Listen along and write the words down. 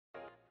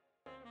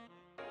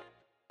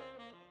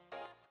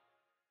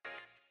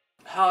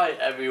Hi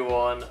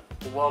everyone,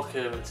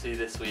 welcome to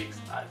this week's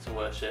Act of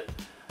Worship.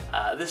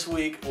 This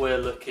week we're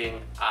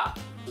looking at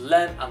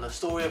Lent and the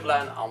story of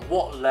Lent and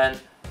what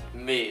Lent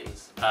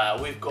means.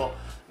 We've got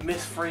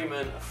Miss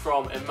Freeman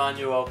from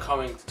Emmanuel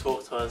coming to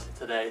talk to us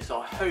today, so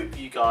I hope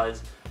you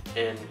guys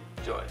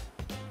enjoy.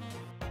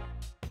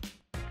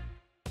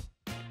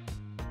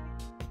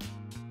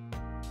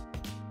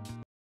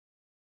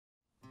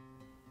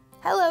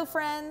 Hello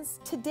friends!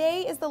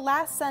 Today is the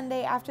last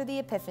Sunday after the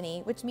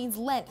Epiphany, which means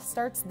Lent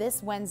starts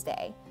this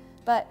Wednesday.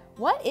 But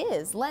what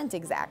is Lent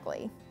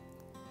exactly?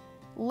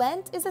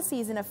 Lent is a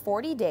season of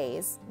 40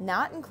 days,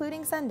 not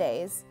including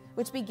Sundays,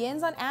 which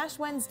begins on Ash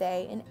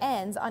Wednesday and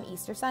ends on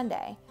Easter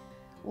Sunday.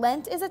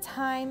 Lent is a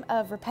time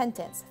of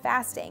repentance,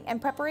 fasting,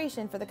 and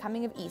preparation for the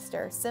coming of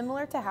Easter,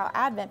 similar to how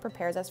Advent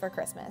prepares us for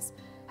Christmas.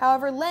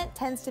 However, Lent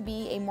tends to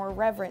be a more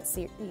reverent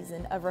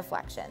season of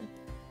reflection.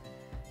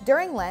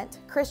 During Lent,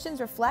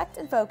 Christians reflect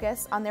and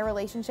focus on their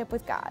relationship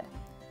with God.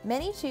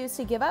 Many choose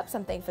to give up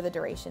something for the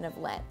duration of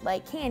Lent,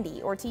 like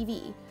candy or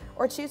TV,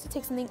 or choose to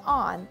take something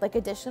on, like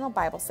additional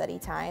Bible study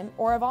time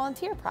or a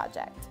volunteer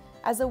project,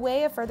 as a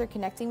way of further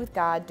connecting with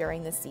God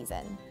during this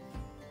season.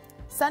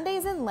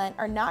 Sundays in Lent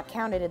are not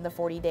counted in the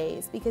 40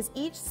 days because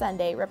each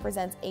Sunday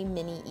represents a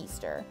mini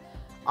Easter.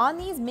 On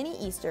these mini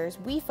Easters,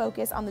 we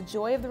focus on the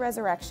joy of the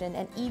resurrection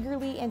and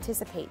eagerly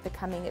anticipate the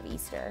coming of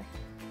Easter.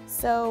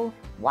 So,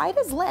 why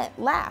does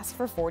Lent last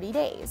for 40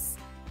 days?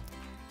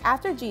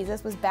 After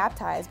Jesus was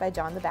baptized by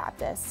John the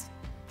Baptist,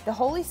 the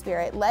Holy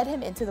Spirit led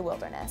him into the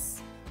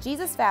wilderness.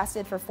 Jesus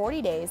fasted for 40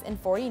 days and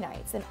 40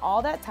 nights, and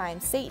all that time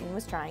Satan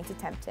was trying to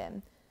tempt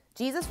him.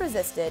 Jesus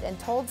resisted and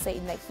told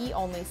Satan that he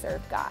only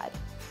served God.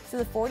 So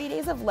the 40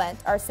 days of Lent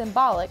are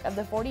symbolic of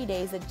the 40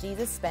 days that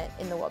Jesus spent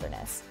in the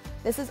wilderness.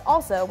 This is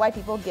also why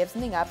people give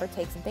something up or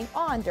take something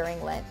on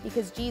during Lent,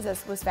 because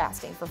Jesus was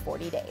fasting for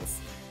 40 days.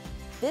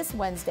 This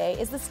Wednesday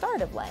is the start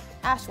of Lent,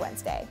 Ash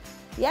Wednesday.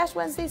 The Ash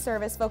Wednesday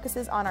service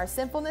focuses on our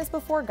sinfulness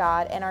before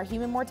God and our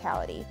human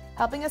mortality,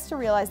 helping us to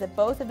realize that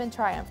both have been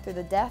triumphed through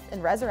the death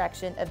and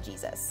resurrection of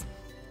Jesus.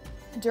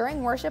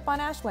 During worship on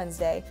Ash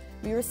Wednesday,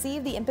 we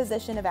receive the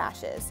imposition of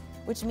ashes,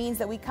 which means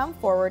that we come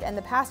forward and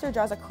the pastor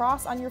draws a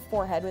cross on your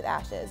forehead with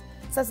ashes,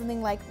 says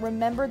something like,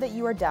 "Remember that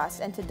you are dust,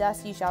 and to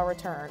dust you shall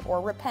return," or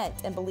 "Repent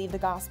and believe the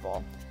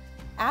gospel."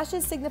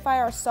 Ashes signify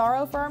our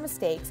sorrow for our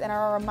mistakes and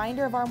are a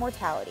reminder of our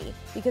mortality,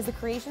 because the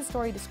creation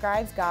story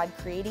describes God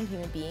creating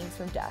human beings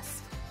from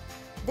dust.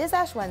 This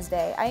Ash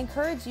Wednesday, I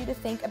encourage you to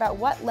think about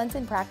what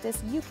Lenten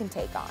practice you can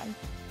take on.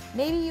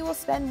 Maybe you will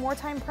spend more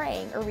time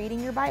praying or reading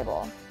your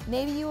Bible.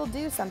 Maybe you will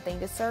do something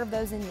to serve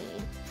those in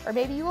need. Or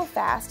maybe you will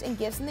fast and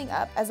give something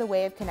up as a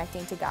way of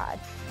connecting to God.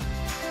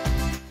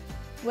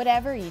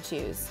 Whatever you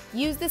choose,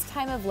 use this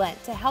time of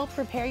Lent to help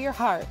prepare your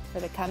heart for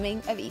the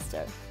coming of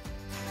Easter.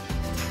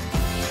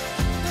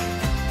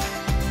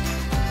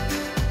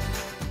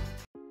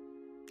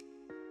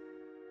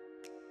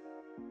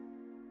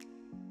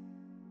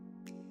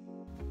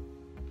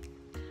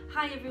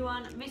 Hi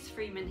everyone, Miss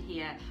Freeman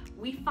here.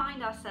 We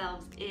find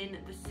ourselves in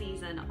the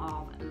season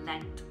of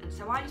Lent, and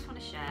so I just want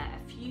to share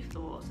a few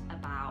thoughts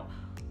about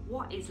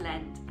what is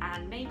Lent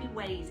and maybe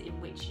ways in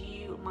which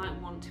you might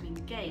want to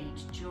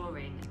engage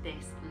during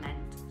this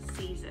Lent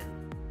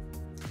season.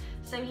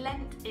 So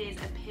Lent is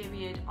a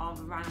period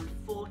of around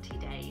 40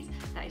 days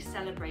that is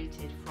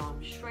celebrated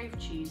from Shrove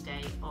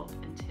Tuesday up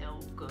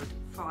until Good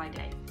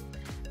Friday.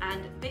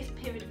 And this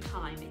period of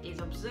time is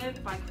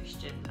observed by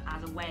Christians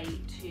as a way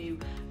to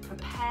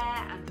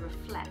prepare and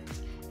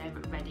reflect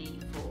ready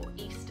for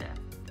Easter.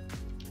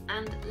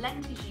 And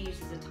Lent is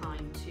used as a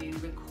time to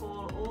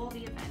recall all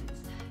the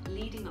events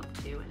leading up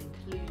to and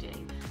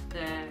including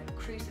the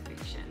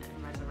crucifixion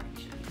and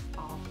resurrection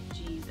of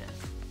Jesus.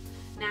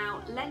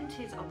 Now, Lent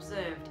is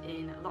observed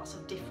in lots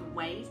of different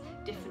ways.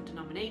 Different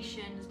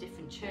denominations,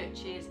 different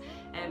churches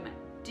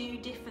do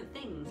different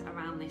things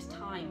around this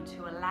time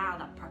to allow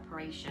that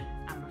preparation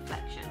and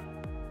reflection.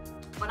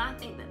 But I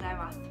think that there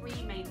are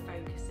three main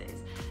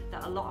focuses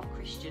that a lot of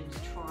Christians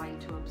try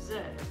to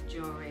observe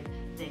during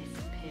this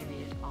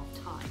period of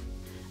time.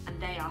 And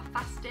they are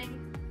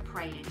fasting,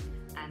 praying,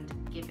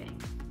 and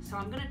giving. So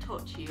I'm going to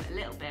talk to you a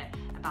little bit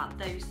about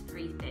those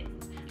three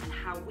things and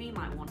how we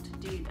might want to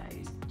do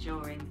those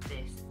during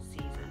this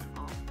season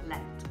of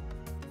Lent.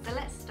 So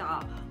let's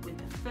start with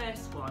the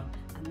first one,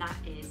 and that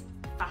is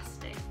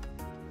fasting.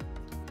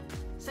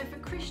 So for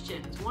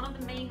Christians, one of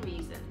the main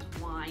reasons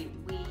why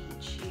we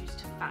choose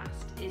to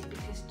fast is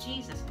because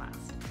Jesus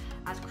fasted.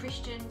 As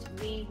Christians,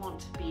 we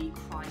want to be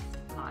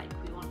Christ-like.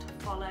 We want to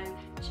follow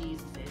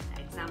Jesus'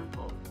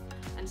 example.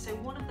 And so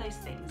one of those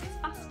things is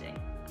fasting.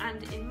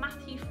 And in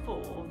Matthew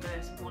 4,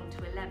 verse 1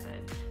 to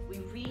 11, we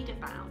read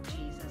about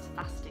Jesus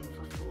fasting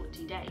for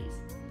 40 days.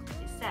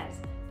 It says,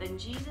 "Then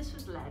Jesus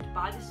was led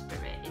by the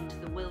Spirit into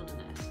the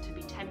wilderness to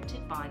be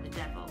tempted by the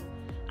devil.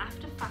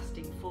 After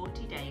fasting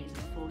 40 days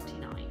and 40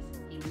 nights,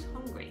 he was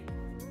hungry."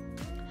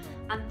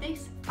 And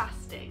this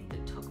fasting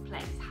that took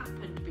place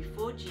happened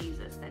before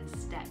Jesus then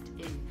stepped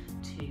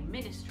into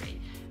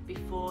ministry,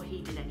 before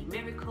he did any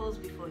miracles,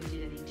 before he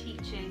did any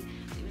teaching.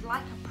 It was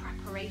like a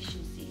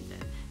preparation season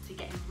to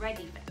get him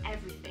ready for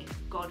everything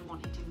God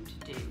wanted him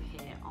to do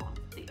here on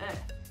the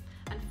earth.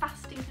 And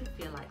fasting can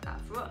feel like that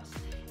for us.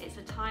 It's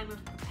a time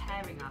of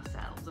preparing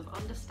ourselves, of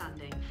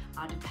understanding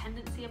our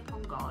dependency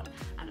upon God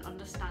and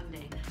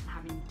understanding and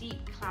having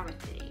deep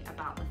clarity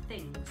about the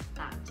things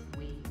that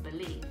we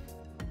believe.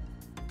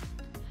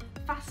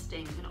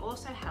 Fasting can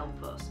also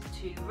help us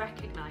to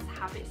recognise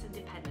habits and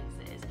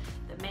dependencies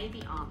that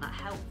maybe aren't that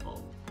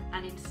helpful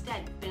and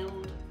instead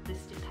build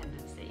this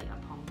dependency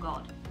upon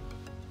God.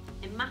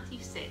 In Matthew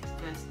 6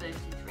 verse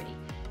 33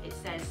 it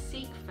says,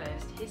 "Seek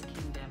first his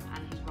kingdom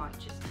and his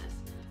righteousness,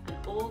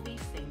 and all these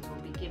things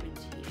will be given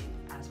to you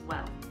as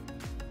well."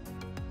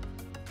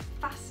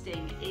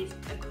 Fasting is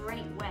a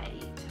great way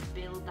to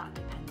build that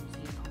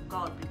dependency upon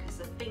God, because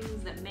the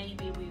things that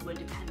maybe we were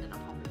dependent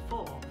upon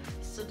before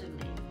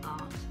suddenly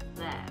aren't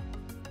there.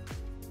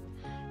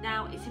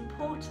 Now, it's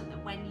important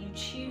that when you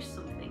choose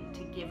something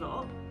to give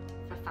up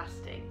for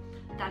fasting,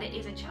 that it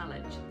is a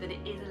challenge, that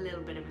it is a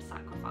little bit of a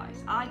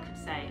sacrifice. I could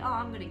say, oh,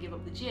 I'm going to give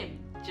up the gym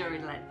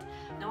during Lent.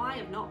 Now, I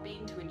have not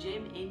been to a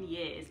gym in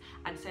years,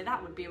 and so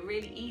that would be a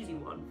really easy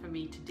one for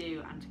me to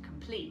do and to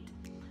complete.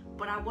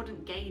 But I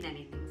wouldn't gain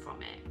anything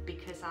from it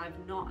because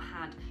I've not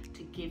had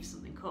to give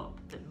something up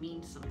that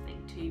means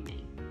something to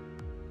me.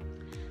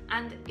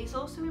 And it's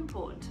also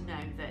important to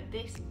know that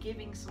this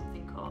giving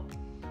something up,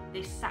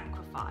 this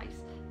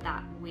sacrifice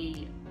that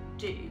we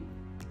do,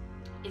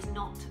 is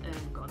not to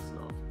earn God's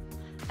love.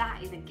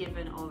 That is a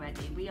given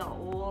already. We are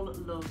all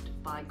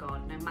loved by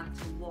God no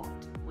matter what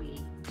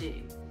we do.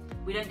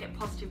 We don't get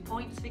positive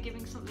points for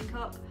giving something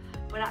up,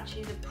 but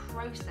actually the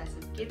process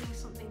of giving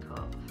something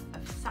up,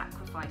 of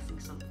sacrificing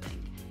something,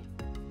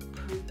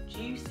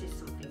 produces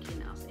something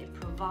in us. It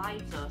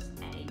provides us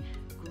a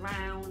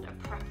ground,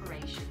 a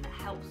preparation that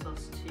helps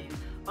us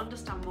to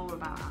understand more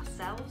about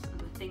ourselves and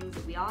the things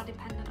that we are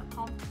dependent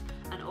upon,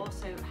 and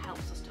also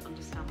helps us to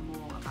understand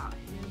more about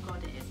who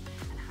God is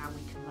and how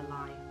we can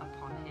rely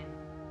upon him.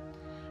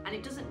 And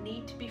it doesn't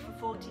need to be for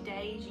 40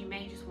 days. You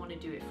may just want to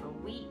do it for a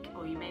week,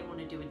 or you may want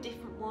to do a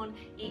different one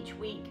each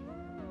week.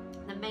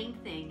 The main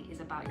thing is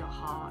about your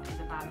heart, is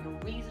about your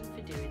reason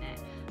for doing it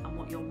and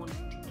what you're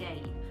wanting to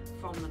gain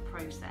from the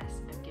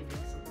process of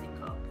giving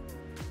something up.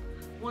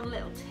 One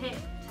little tip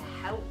to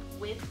help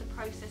with the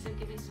process of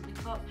giving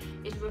something up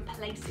is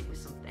replace it with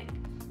something.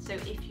 So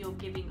if you're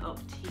giving up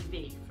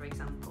TV, for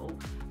example,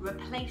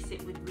 replace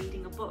it with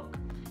reading a book.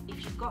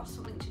 If you've got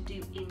something to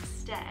do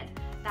instead,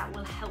 that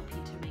will help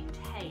you to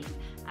maintain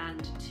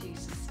and to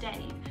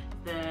sustain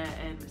the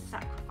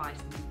sacrifice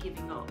and the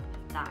giving up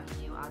that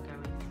you are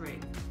going through.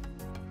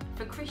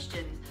 For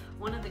Christians,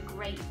 one of the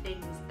great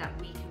things that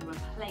we can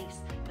replace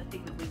the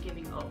thing that we're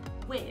giving up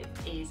with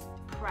is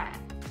prayer.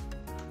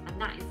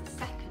 And that is the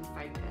second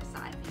focus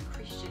that I think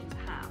Christians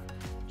have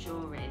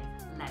during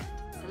Lent.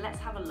 So let's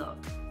have a look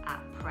at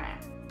prayer.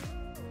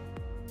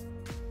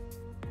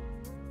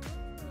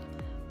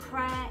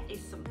 Prayer is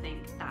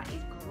something that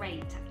is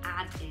great to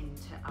add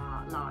into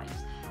our lives.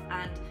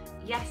 And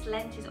yes,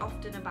 Lent is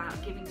often about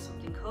giving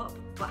something up,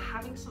 but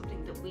having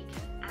something that we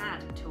can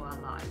add to our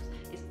lives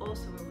is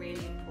also a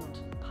really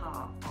important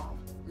part of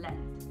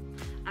Lent.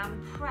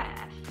 And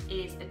prayer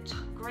is a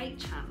great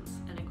chance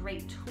and a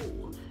great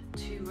tool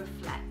to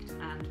reflect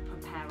and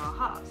prepare our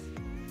hearts.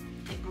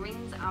 It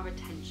brings our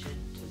attention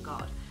to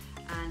God,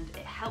 and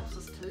it helps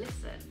us to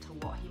listen to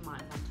what he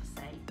might want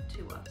to say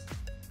to us.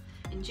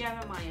 In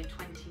Jeremiah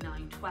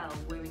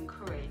 29:12, we're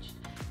encouraged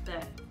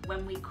that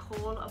when we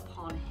call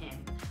upon him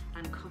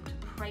and come to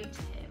pray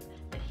to him,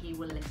 that he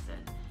will listen.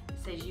 It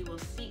says, "You will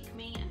seek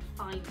me and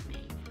find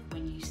me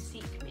when you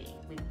seek me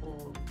with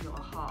all your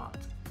heart."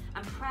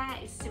 And prayer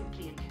is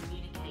simply a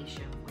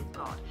communication with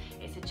God.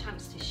 It's a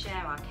chance to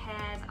share our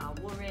cares, our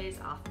worries,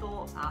 our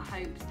thoughts, our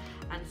hopes,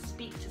 and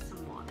speak to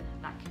someone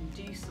that can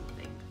do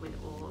something with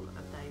all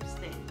of those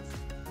things.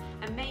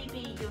 And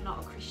maybe you're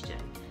not a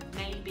Christian.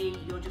 Maybe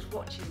you're just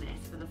watching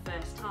this for the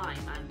first time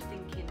and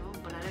thinking, oh,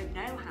 but I don't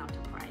know how to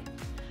pray.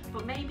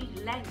 But maybe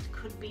Lent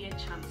could be a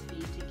chance for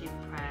you to give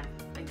prayer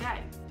a go.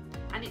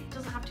 And it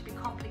doesn't have to be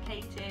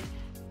complicated.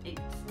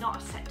 It's not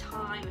a set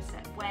time, a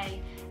set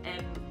way.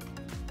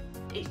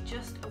 It's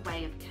just a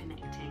way of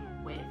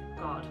connecting with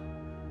God.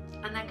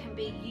 And there can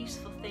be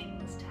useful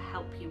things to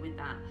help you with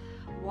that.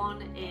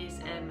 One is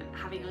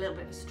having a little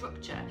bit of a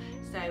structure.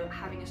 So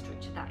having a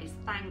structure that is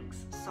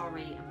thanks,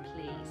 sorry and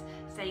please.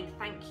 Saying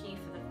thank you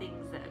for the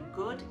things that are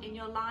good in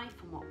your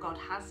life and what God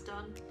has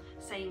done.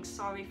 Saying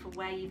sorry for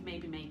where you've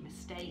maybe made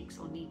mistakes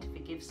or need to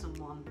forgive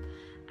someone.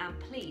 And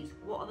please,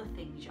 what are the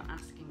things you're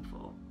asking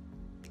for?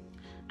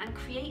 And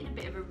creating a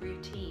bit of a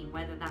routine,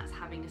 whether that's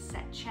having a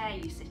set chair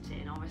you sit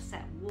in or a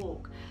set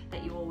walk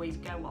that you always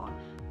go on.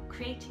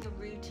 Creating a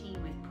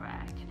routine with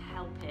prayer can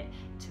help it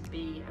to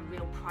be a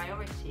real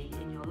priority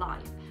in your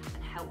life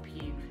and help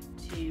you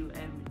to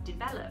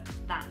develop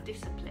that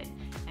discipline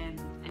and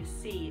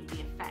see the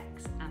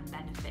effects and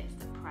benefits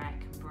that prayer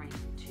can bring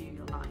to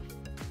your life.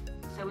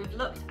 So we've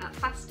looked at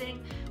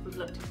fasting, we've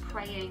looked at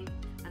praying,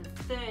 and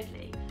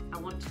thirdly, I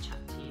want to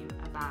chat to you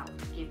about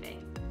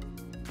giving.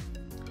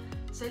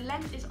 So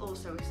Lent is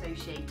also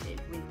associated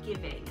with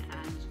giving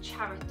and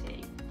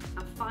charity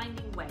and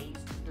finding ways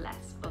to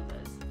bless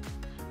others.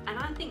 And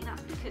I think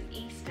that's because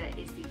Easter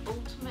is the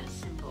ultimate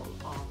symbol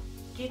of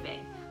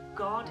giving.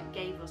 God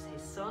gave us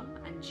his son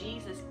and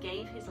Jesus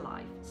gave his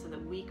life so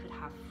that we could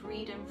have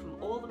freedom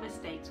from all the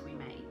mistakes we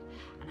made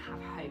and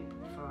have hope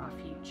for our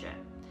future.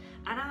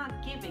 And our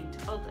giving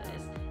to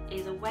others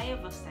is a way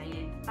of us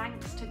saying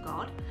thanks to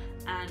God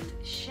and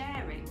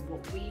sharing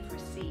what we've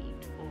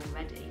received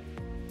already.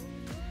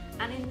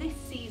 And in this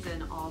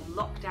season of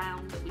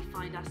lockdown that we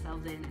find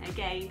ourselves in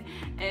again,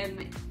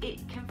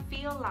 it can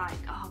feel like,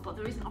 oh, but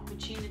there isn't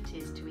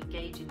opportunities to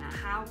engage in that.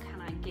 How can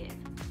I give?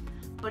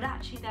 But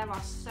actually there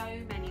are so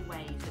many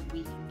ways that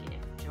we can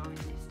give during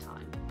this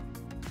time.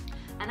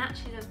 And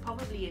actually there's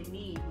probably a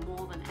need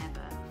more than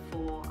ever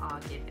for our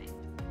giving.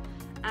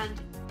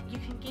 And you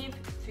can give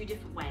through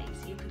different ways.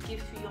 You could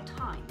give through your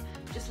time,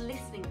 just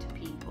listening to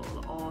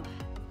people or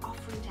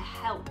offering to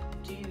help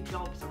do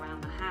jobs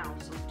around the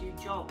house or do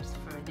jobs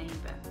for a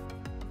neighbour.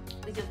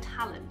 With your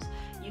talent,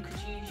 you could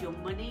use your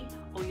money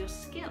or your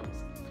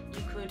skills.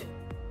 You could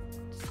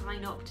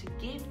sign up to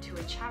give to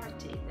a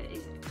charity that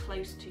is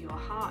close to your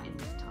heart in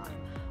this time,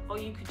 or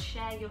you could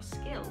share your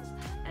skills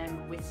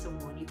with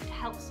someone. You could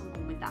help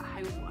someone with that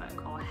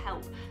homework or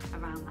help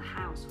around the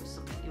house with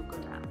something you're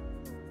good at.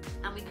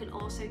 And we can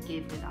also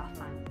give with our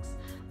thanks.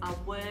 Our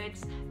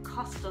words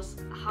cost us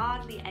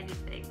hardly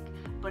anything,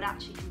 but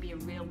actually can be a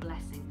real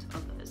blessing to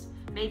others.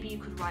 Maybe you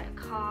could write a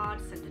card,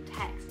 send a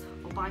text,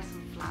 or buy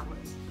some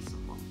flowers for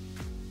someone.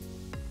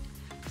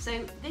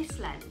 So this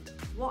Lent,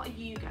 what are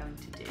you going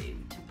to do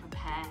to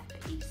prepare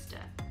for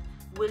Easter?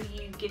 Will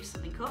you give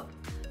something up?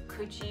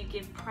 Could you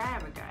give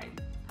prayer a go?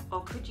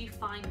 Or could you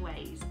find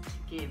ways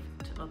to give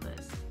to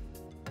others?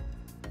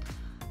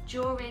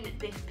 During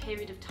this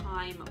period of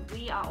time,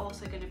 we are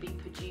also going to be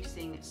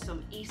producing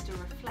some Easter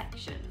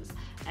reflections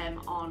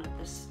on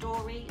the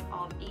story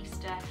of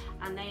Easter,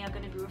 and they are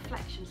going to be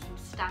reflections from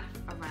staff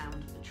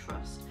around the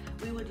Trust.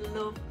 We would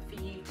love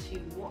for you to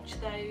watch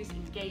those,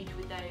 engage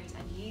with those,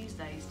 and use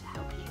those to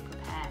help you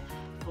prepare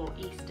for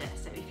Easter.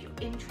 So if you're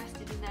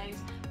interested in those,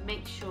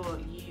 make sure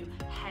you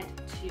head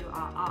to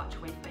our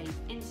Archway Faith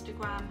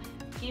Instagram,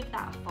 give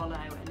that a follow,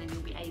 and then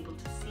you'll be able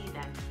to see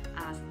them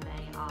as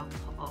they are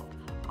put up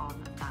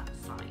on that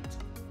site.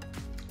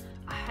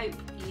 I hope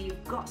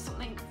you've got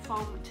something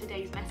from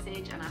today's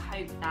message, and I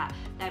hope that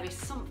there is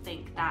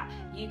something that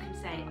you can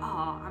say,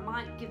 oh, I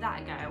might give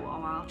that a go, or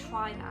I'll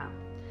try that.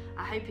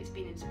 I hope it's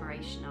been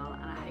inspirational,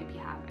 and I hope you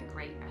have a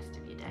great rest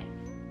of your day.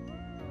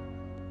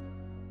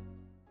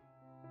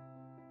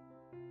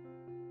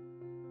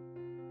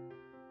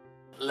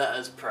 Let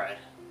us pray.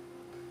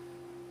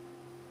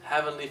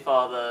 Heavenly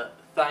Father,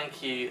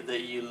 thank you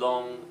that you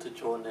long to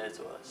draw near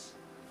to us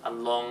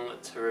and long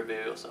to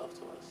reveal yourself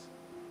to us.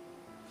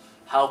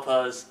 Help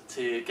us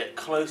to get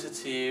closer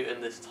to you in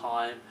this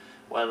time,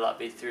 whether that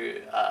be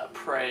through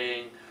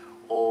praying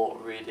or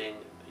reading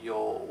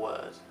your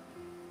word.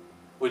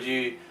 Would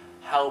you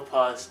help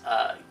us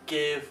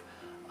give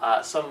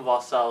some of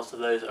ourselves to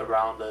those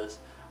around us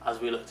as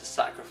we look to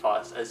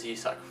sacrifice as you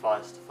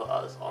sacrificed for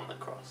us on the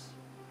cross.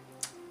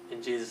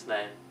 In Jesus'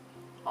 name,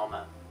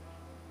 amen.